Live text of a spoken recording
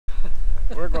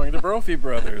We're going to Brophy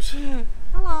Brothers.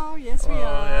 Hello, yes we are.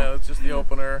 Oh yeah, it's just the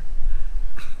opener.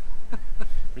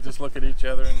 We just look at each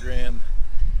other and grin.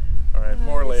 All right,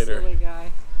 more later. Silly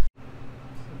guy.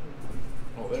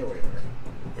 Oh, there we are.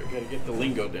 We gotta get the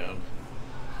lingo down.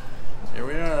 Here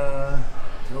we are.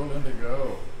 Go, Linda,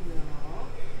 go.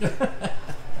 No.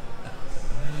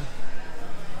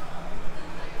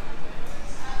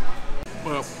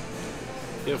 Well,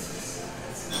 if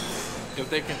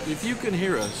you can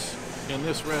hear us in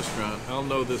this restaurant, I'll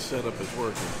know this setup is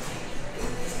working.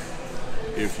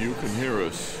 If you can hear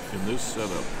us in this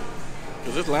setup,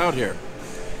 because it's loud here,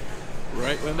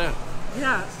 right, Linda?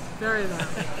 Yeah, very loud.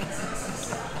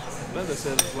 Linda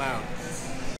said it's loud.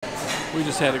 We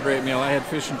just had a great meal. I had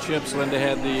fish and chips. Linda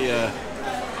had the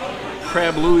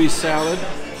crab Louis salad.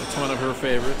 It's one of her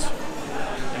favorites.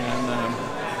 And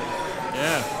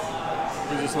yeah,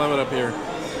 we just love it up here.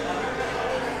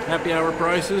 Happy hour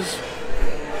prices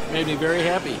made me very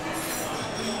happy.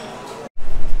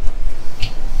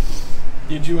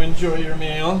 Did you enjoy your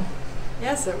meal?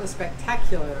 Yes, it was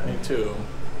spectacular. Me too.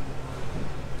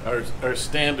 Our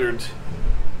standard.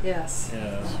 Yes.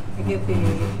 Yes. I get the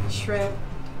shrimp,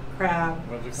 crab,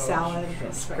 What'd you call salad.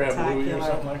 it? Spectacular. Crab Louis or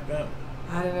something like that.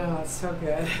 I don't know, it's so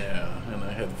good. Yeah, and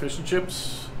I had fish and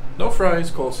chips, no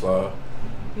fries, coleslaw.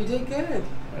 You did good.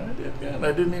 I did good.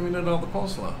 I didn't even eat all the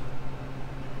coleslaw.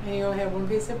 And you only had one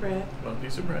piece of bread. One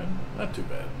piece of bread, not too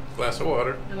bad. Glass of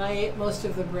water. And I ate most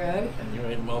of the bread. And you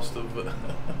ate most of the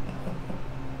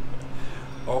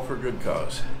all for good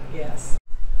cause. Yes.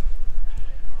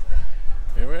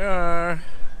 Here we are,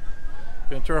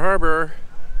 Ventura Harbor.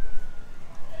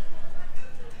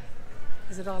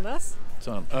 Is it on us? It's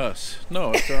on us.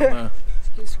 No, it's on.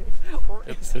 Excuse me. Or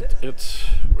is it? It's.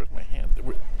 Where's my hand?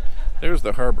 There's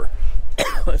the harbor.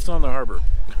 It's on the harbor.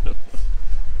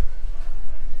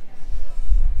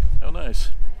 How nice.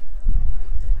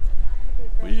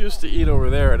 We used to eat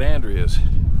over there at Andrea's,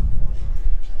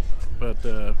 but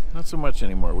not so much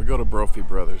anymore. We go to Brophy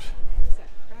Brothers. Where's that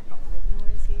crackle? That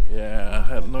noisy? Yeah,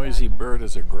 that noisy bird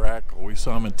is a grackle. We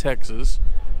saw them in Texas.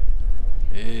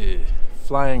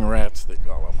 Flying rats, they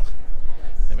call them.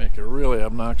 They make a really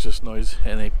obnoxious noise,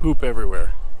 and they poop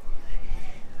everywhere.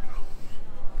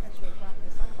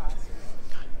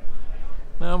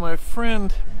 Now, my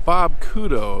friend Bob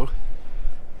Kudo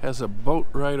has a boat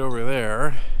right over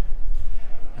there,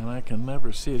 and I can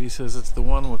never see it. He says it's the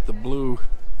one with the blue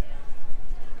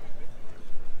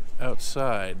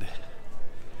outside,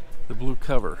 the blue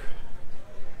cover.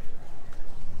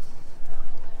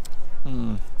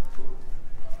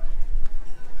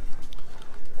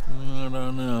 I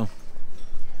don't know.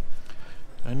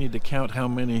 I need to count how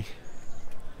many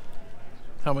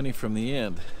from the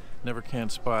end. Never can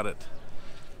spot it.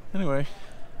 Anyway,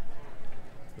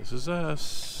 this is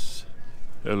us.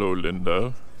 Hello,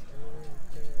 Linda.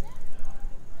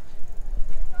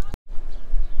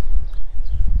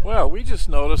 Well, we just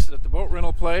noticed that the boat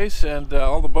rental place and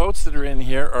all the boats that are in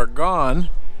here are gone,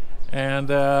 and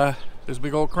there's a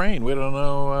big old crane. We don't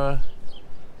know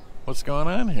what's going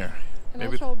on here. And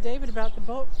Maybe I told David about the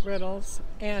boat rentals,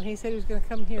 and he said he was going to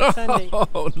come here Sunday.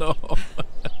 Oh, no.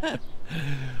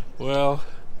 Well,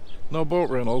 no boat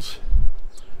rentals.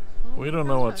 Oh, We don't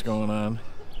know what's going on.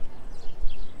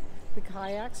 The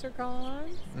kayaks are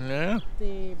gone. Yeah.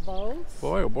 The boats.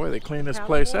 Boy, oh boy, they cleaned this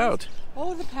place out.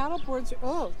 Oh, the paddle boards.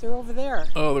 Oh, they're over there.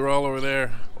 Oh, they're all over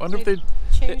there. Wonder if they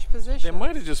changed positions. They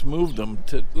might have just moved them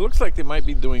to. It looks like they might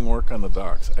be doing work on the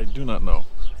docks. I do not know.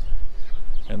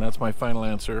 And that's my final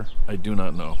answer. I do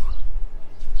not know.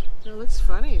 It looks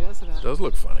funny, doesn't it? It does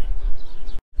look funny.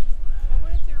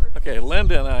 Okay,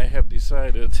 Linda and I have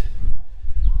decided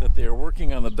that they are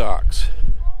working on the docks.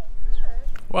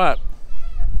 What?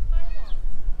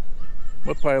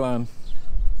 What pylon?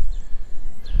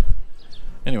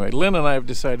 Anyway, Lynn and I have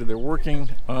decided they're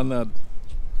working on the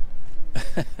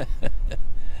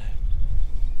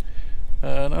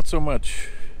not so much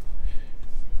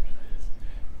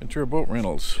Ventura Boat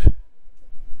Rentals.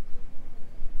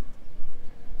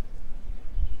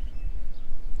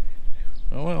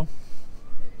 Oh well.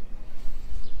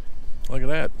 Look at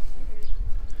that.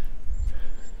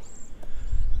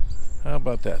 How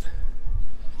about that?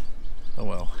 Oh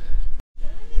well.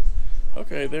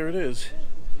 Okay, there it is.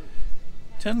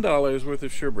 $10 worth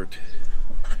of sherbet.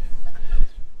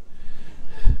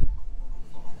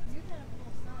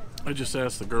 I just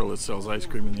asked the girl that sells ice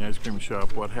cream in the ice cream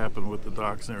shop what happened with the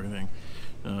docks and everything,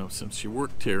 since she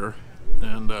worked here.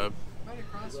 And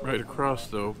right across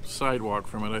the sidewalk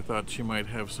from it, I thought she might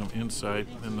have some insight.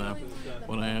 And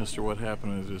when I asked her what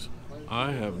happened, I just,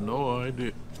 I have no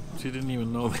idea. She didn't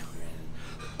even know that.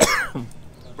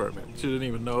 Pardon me. She didn't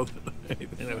even know that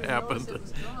anything that happened.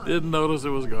 Didn't notice it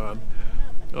was gone.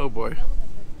 Oh boy.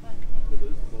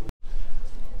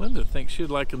 Linda thinks she'd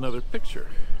like another picture,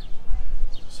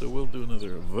 so we'll do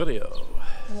another video.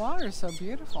 The water is so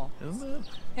beautiful. Isn't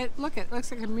it? It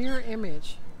looks like a mirror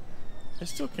image. I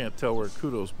still can't tell where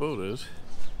Kudo's boat is.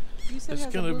 You said It's it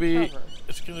has a gonna blue be cover.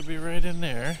 it's gonna be right in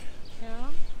there. Yeah,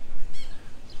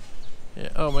 Yeah.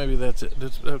 Oh, maybe that's it.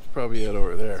 That's probably it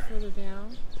over there. further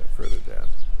down. Yeah, further down.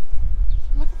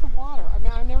 Look at the water. I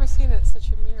mean, I've never seen it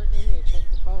such a mirror image of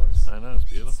the boats. I know, it's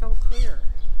beautiful. It's so clear.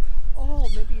 Oh,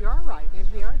 maybe you are right. Maybe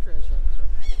they are dredging.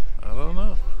 I don't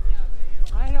know.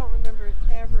 I don't remember it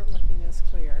ever looking this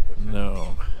clear.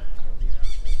 No.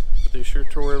 But they sure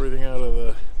tore everything out of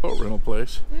the boat rental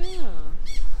place. Yeah.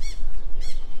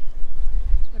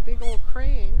 A big old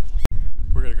crane.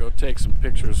 We're gonna go take some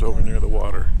pictures over near the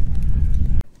water.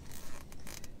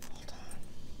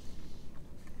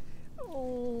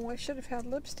 Oh, I should have had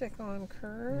lipstick on,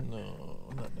 Curt. No,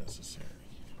 not necessary.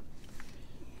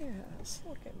 Yes,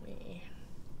 look at me.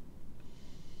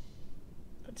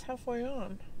 It's halfway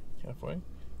on. Halfway?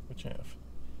 Which half?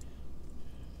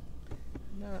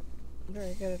 Not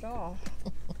very good at all.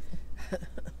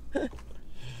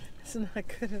 It's not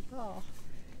good at all.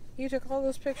 You took all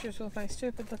those pictures with my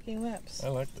stupid looking lips. I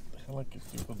like it. I like your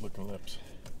stupid looking lips.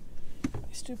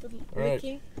 Stupid All right.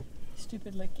 licking?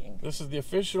 Stupid licking. This is the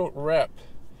official wrap,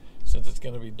 since it's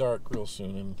going to be dark real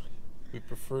soon, and we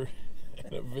prefer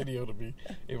in a video to be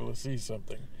able to see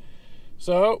something.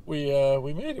 So we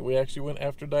made it. We actually went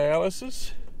after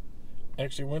dialysis.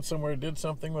 Actually went somewhere, did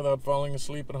something without falling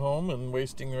asleep at home and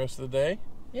wasting the rest of the day.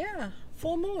 Yeah,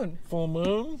 full moon. Full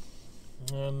moon,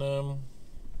 and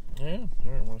yeah.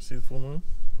 All right, want to see the full moon?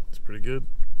 It's pretty good.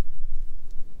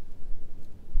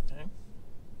 Okay.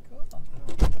 Cool.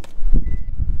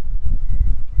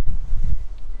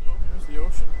 Oh, here's the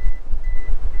ocean.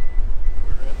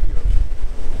 We're at the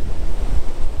ocean.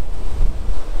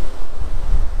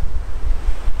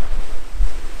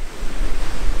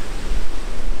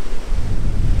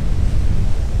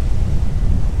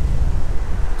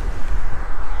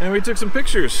 And we took some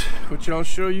pictures, which I'll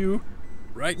show you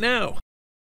right now.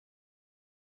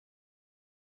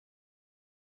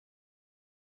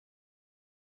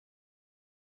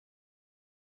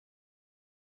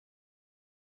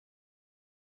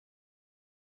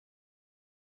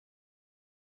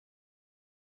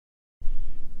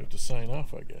 We have to sign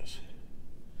off, I guess.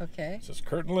 Okay. This is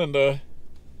Curt and Linda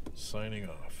signing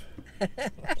off.